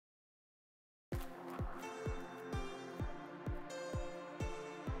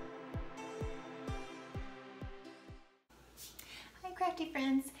crafty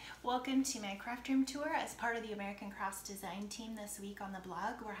friends, welcome to my craft room tour as part of the American Crafts design team. This week on the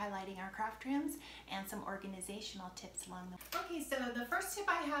blog we're highlighting our craft rooms and some organizational tips along the way. Okay, so the first tip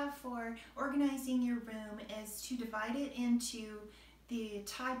I have for organizing your room is to divide it into the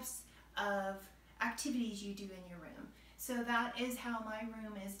types of activities you do in your room. So that is how my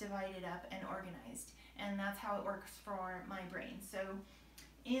room is divided up and organized, and that's how it works for my brain. So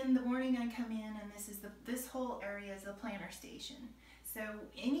in the morning I come in and this whole area is the planner station. So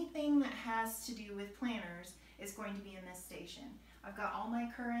anything that has to do with planners is going to be in this station. I've got all my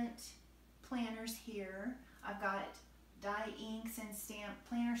current planners here. I've got dye inks and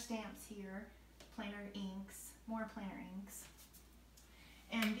planner stamps here, planner inks, more planner inks.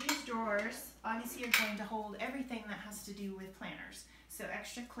 And these drawers obviously are going to hold everything that has to do with planners. So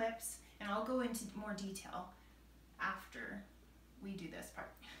extra clips, and I'll go into more detail after we do this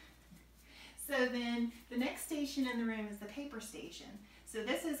part. So then the next station in the room is the paper station. So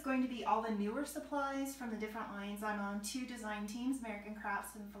this is going to be all the newer supplies from the different lines. I'm on two design teams, American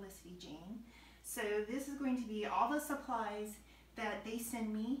Crafts and Felicity Jane. So this is going to be all the supplies that they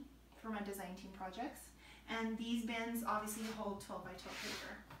send me for my design team projects. And these bins obviously hold 12 by 12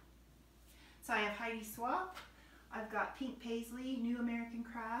 paper. So I have Heidi Swap, I've got Pink Paisley, New American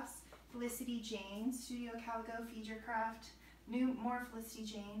Crafts, Felicity Jane, Studio Calico, Feed Your Craft, more Felicity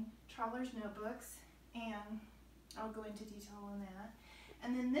Jane, Traveler's Notebooks, and I'll go into detail on that.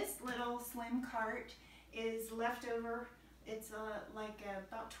 And then this little slim cart is left over. It's like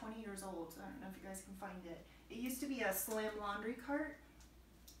about 20 years old, so I don't know if you guys can find it. It used to be a slim laundry cart,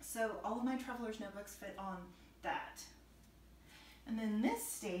 so all of my Traveler's Notebooks fit on that. And then this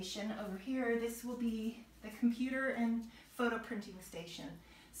station over here, this will be the computer and photo printing station.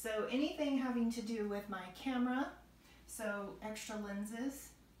 So anything having to do with my camera, so extra lenses,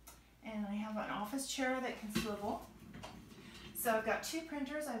 and I have an office chair that can swivel. So I've got two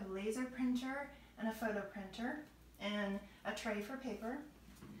printers. I have a laser printer and a photo printer and a tray for paper.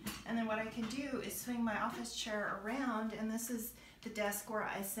 And then what I can do is swing my office chair around, and this is the desk where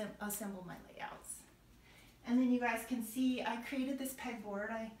I assemble my layouts. And then you guys can see I created this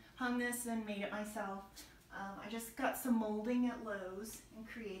pegboard. I hung this and made it myself. I just got some molding at Lowe's and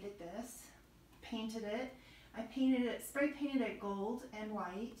created this, painted it. I painted it, spray painted it gold and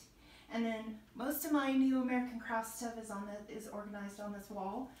white, and then most of my New American Crafts stuff is organized on this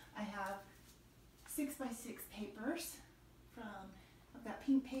wall. I have 6 by 6 papers I've got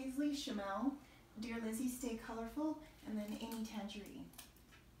Pink Paisley, Chamel, Dear Lizzie Stay Colorful, and then Amy Tangerine.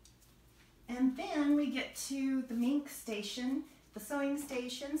 And then we get to the Mink station, the sewing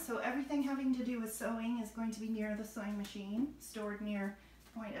station. So everything having to do with sewing is going to be near the sewing machine, stored near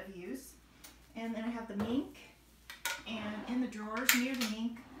the point of use. And then I have the Mink, and in the drawers near the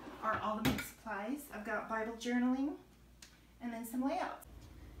Mink are all the Mink supplies. I've got Bible journaling, and then some layouts.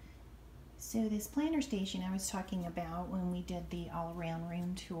 So this planner station I was talking about when we did the all-around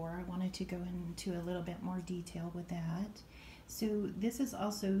room tour, I wanted to go into a little bit more detail with that. So this is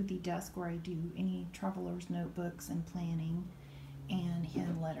also the desk where I do any traveler's notebooks and planning and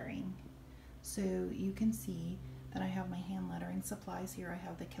hand lettering. So you can see that I have my hand lettering supplies here. I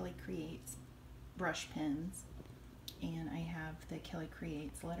have the Kelly Creates brush pens, and I have the Kelly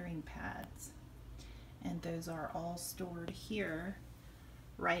Creates lettering pads, and those are all stored here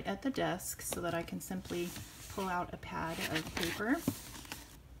right at the desk so that I can simply pull out a pad of paper.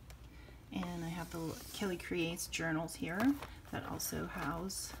 And I have the Kelly Creates journals here that also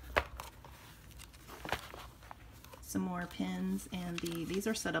house some more pens, and these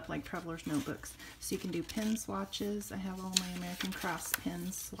are set up like traveler's notebooks, so you can do pen swatches. I have all my American Crafts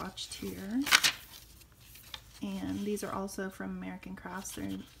pens swatched here. And these are also from American Crafts.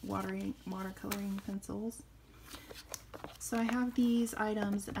 They're watercoloring pencils. So I have these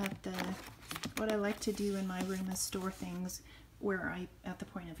items at what I like to do in my room is store things at the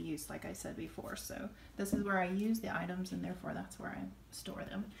point of use, like I said before. So this is where I use the items, and therefore that's where I store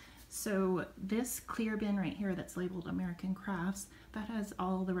them. So this clear bin right here that's labeled American Crafts, that has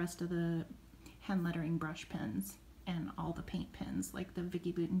all the rest of the hand lettering brush pens and all the paint pens, like the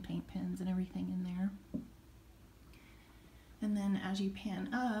Vicky Boutin paint pens and everything in there. And then as you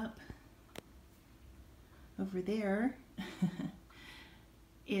pan up, over there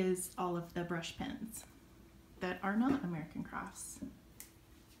is all of the brush pens that are not American Crafts.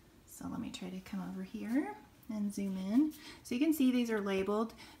 So let me try to come over here and zoom in. So you can see these are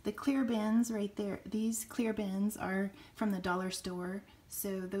labeled. The clear bins right there, these clear bins are from the dollar store.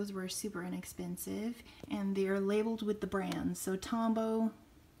 So those were super inexpensive, and they're labeled with the brands. So Tombow,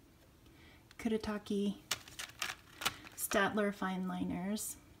 Kuretake, Statler fine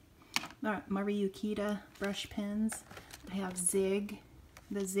liners, Mariyukita brush pens, I have Zig,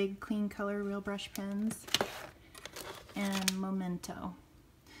 the Zig Clean Color Real Brush pens, and Memento.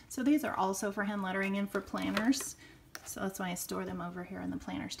 So these are also for hand lettering and for planners. So that's why I store them over here in the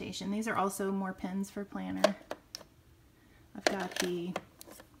planner station. These are also more pens for planner. I've got the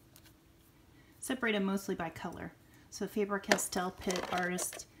separated mostly by color. So Faber-Castell Pitt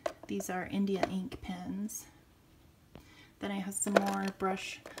Artist. These are India ink pens. Then I have some more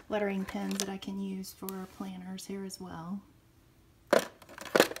brush lettering pens that I can use for planners here as well.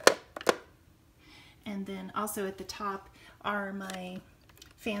 And then also at the top are my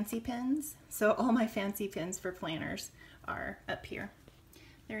fancy pens. So all my fancy pens for planners are up here.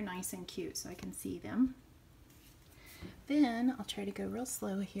 They're nice and cute so I can see them. Then I'll try to go real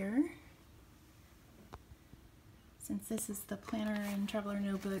slow here. Since this is the planner and traveler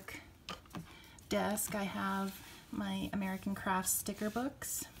notebook desk, I have my American Crafts sticker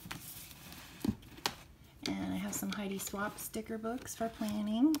books. And I have some Heidi Swapp sticker books for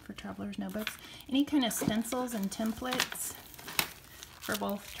planning, for traveler's notebooks. Any kind of stencils and templates for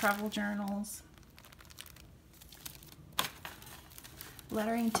both travel journals.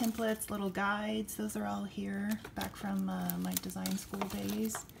 Lettering templates, little guides, those are all here, back from my design school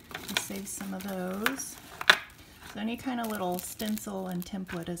days. I saved some of those. So any kind of little stencil and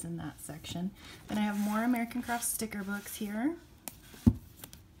template is in that section. Then I have more American Crafts sticker books here.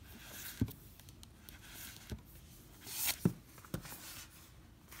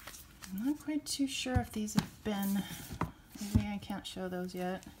 I'm not quite too sure if these have been, maybe I can't show those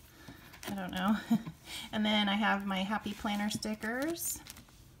yet. I don't know. And then I have my Happy Planner stickers.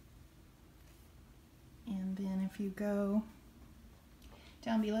 And then if you go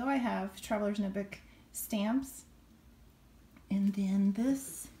down below, I have Traveler's Notebook stamps. And then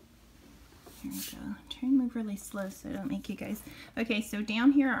this, here we go. I'm trying to move really slow so I don't make you guys. Okay, so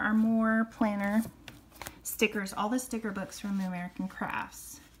down here are more planner stickers, all the sticker books from American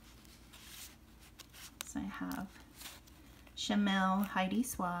Crafts. So I have Chamel, Heidi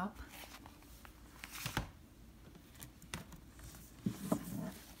Swapp.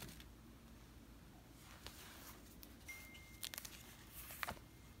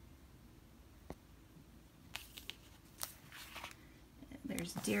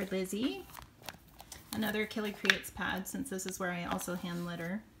 There's Dear Lizzie, another Kelly Creates pad, since this is where I also hand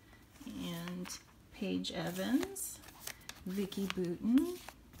letter, and Paige Evans, Vicki Booten,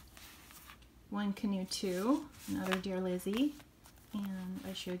 One Canoe 2, another Dear Lizzie, and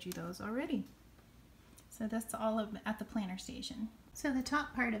I showed you those already. So that's all of at the planner station. So the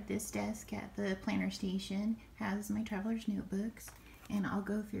top part of this desk at the planner station has my traveler's notebooks, and I'll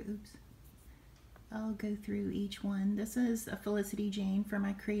go through each one. This is a Felicity Jane for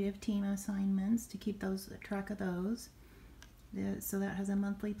my creative team assignments, to keep track of those. So that has a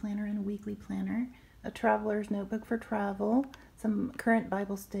monthly planner and a weekly planner. A traveler's notebook for travel, some current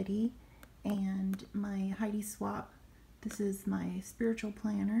Bible study, and my Heidi Swapp. This is my spiritual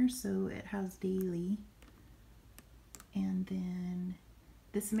planner, so it has daily. And then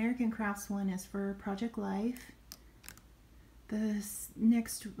this American Crafts one is for Project Life. The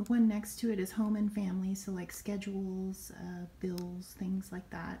next one next to it is home and family, so like schedules, bills, things like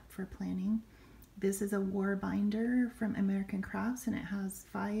that for planning. This is a war binder from American Crafts, and it has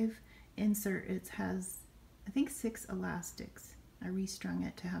 5 inserts. It has, I think, 6 elastics. I restrung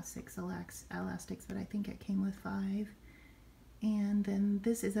it to have 6 elastics, but I think it came with 5. And then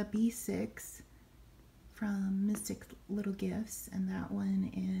this is a B6 from Mystic Little Gifts, and that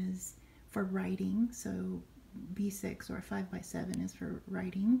one is for writing, so B6 or 5x7 is for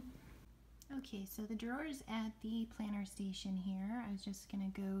writing. Okay, so the drawers at the planner station here, I was just going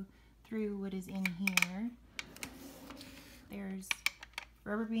to go through what is in here. There's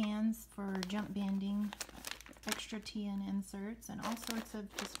rubber bands for jump banding, extra TN inserts, and all sorts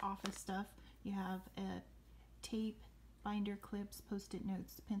of just office stuff. You have a tape, binder clips, post-it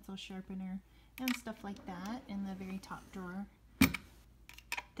notes, pencil sharpener, and stuff like that in the very top drawer.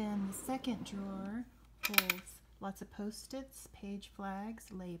 Then the second drawer holds lots of post-its, page flags,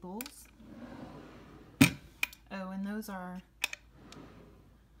 labels. Oh, and those are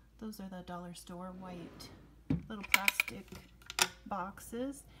the dollar store white little plastic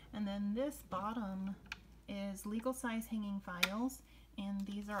boxes. And then this bottom is legal size hanging files, and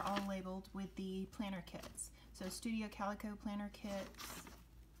these are all labeled with the planner kits. So Studio Calico planner kits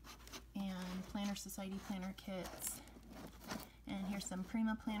and Planner Society planner kits. And here's some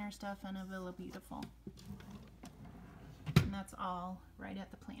Prima planner stuff and a Villa Beautiful. And that's all right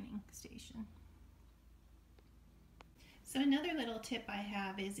at the planning station. So another little tip I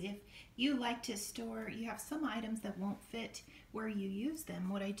have is if you like to store, you have some items that won't fit where you use them,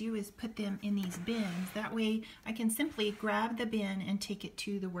 what I do is put them in these bins. That way I can simply grab the bin and take it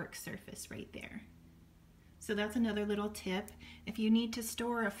to the work surface right there. So that's another little tip. If you need to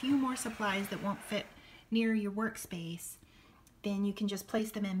store a few more supplies that won't fit near your workspace, then you can just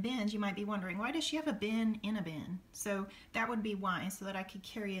place them in bins. You might be wondering, why does she have a bin in a bin? So that would be why, so that I could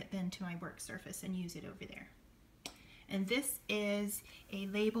carry it then to my work surface and use it over there. And this is a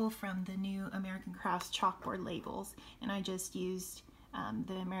label from the new American Crafts chalkboard labels. And I just used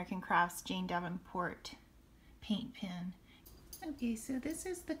the American Crafts Jane Davenport paint pen. Okay, so this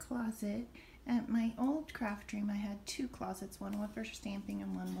is the closet. At my old craft room, I had two closets. One was for stamping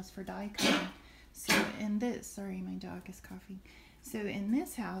and one was for die cutting. So in this, sorry, my dog is coughing. So in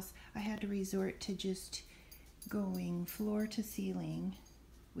this house, I had to resort to just going floor to ceiling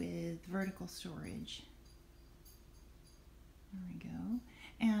with vertical storage. There we go.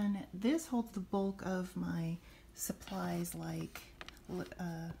 And this holds the bulk of my supplies, like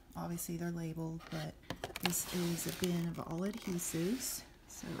obviously they're labeled, but this is a bin of all adhesives.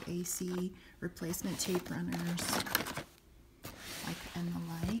 So AC, replacement tape runners, and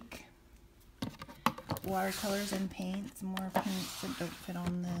the like. Watercolors and paints, more paints that don't fit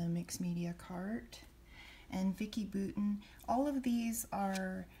on the mixed media cart. And Vicky Bouton. All of these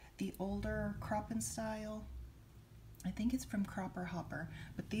are the older Crop and Style. I think it's from Cropper Hopper,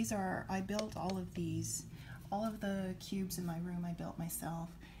 but these are, I built all of these. All of the cubes in my room I built myself,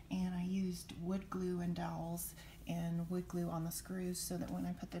 and I used wood glue and dowels and wood glue on the screws so that when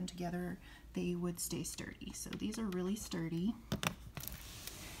I put them together they would stay sturdy. So these are really sturdy.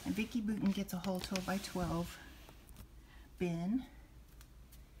 And Vicky Bouton gets a whole 12 by 12 bin.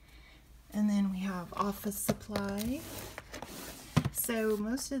 And then we have office supply. So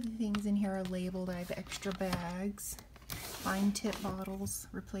most of the things in here are labeled. I have extra bags, fine tip bottles,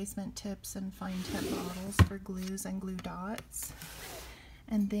 replacement tips and fine tip bottles for glues and glue dots.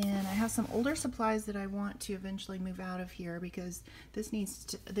 And then I have some older supplies that I want to eventually move out of here because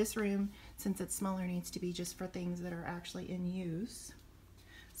this room, since it's smaller, needs to be just for things that are actually in use.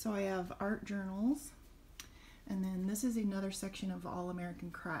 So I have art journals, and then this is another section of All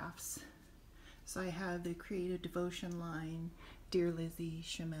American Crafts. So I have the Creative Devotion line, Dear Lizzie,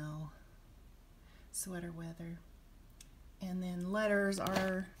 Chamel, Sweater Weather. And then letters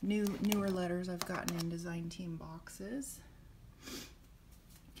are newer letters I've gotten in design team boxes.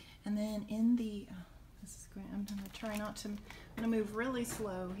 And then in the, this is great, I'm gonna try not to, I'm gonna move really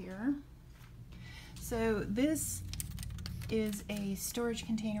slow here. So this is a storage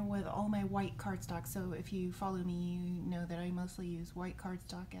container with all my white cardstock. So if you follow me, you know that I mostly use white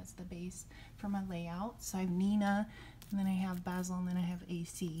cardstock as the base for my layout. So I have Nina, and then I have Basil, and then I have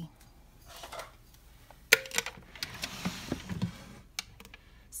AC.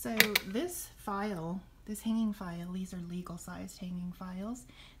 So this file, this hanging file, these are legal sized hanging files.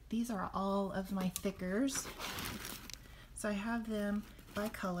 These are all of my thickers. So I have them by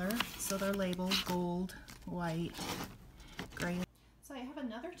color, so they're labeled gold, white, gray. So I have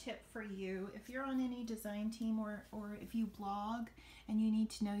another tip for you. If you're on any design team or if you blog and you need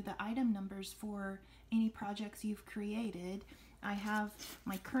to know the item numbers for any projects you've created, I have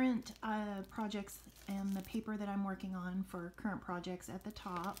my current projects and the paper that I'm working on for current projects at the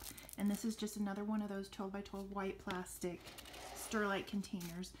top. And this is just another one of those 12 by 12 white plastic Sterlite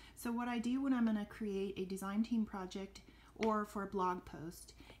containers. So what I do when I'm going to create a design team project or for a blog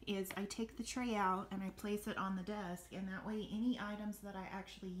post is I take the tray out and I place it on the desk, and that way any items that I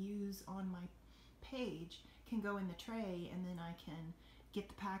actually use on my page can go in the tray, and then I can get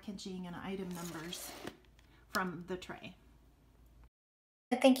the packaging and item numbers from the tray.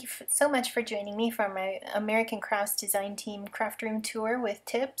 Thank you so much for joining me for my American Crafts Design Team Craft Room Tour with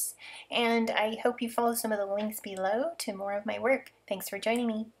tips, and I hope you follow some of the links below to more of my work. Thanks for joining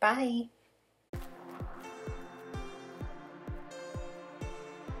me. Bye!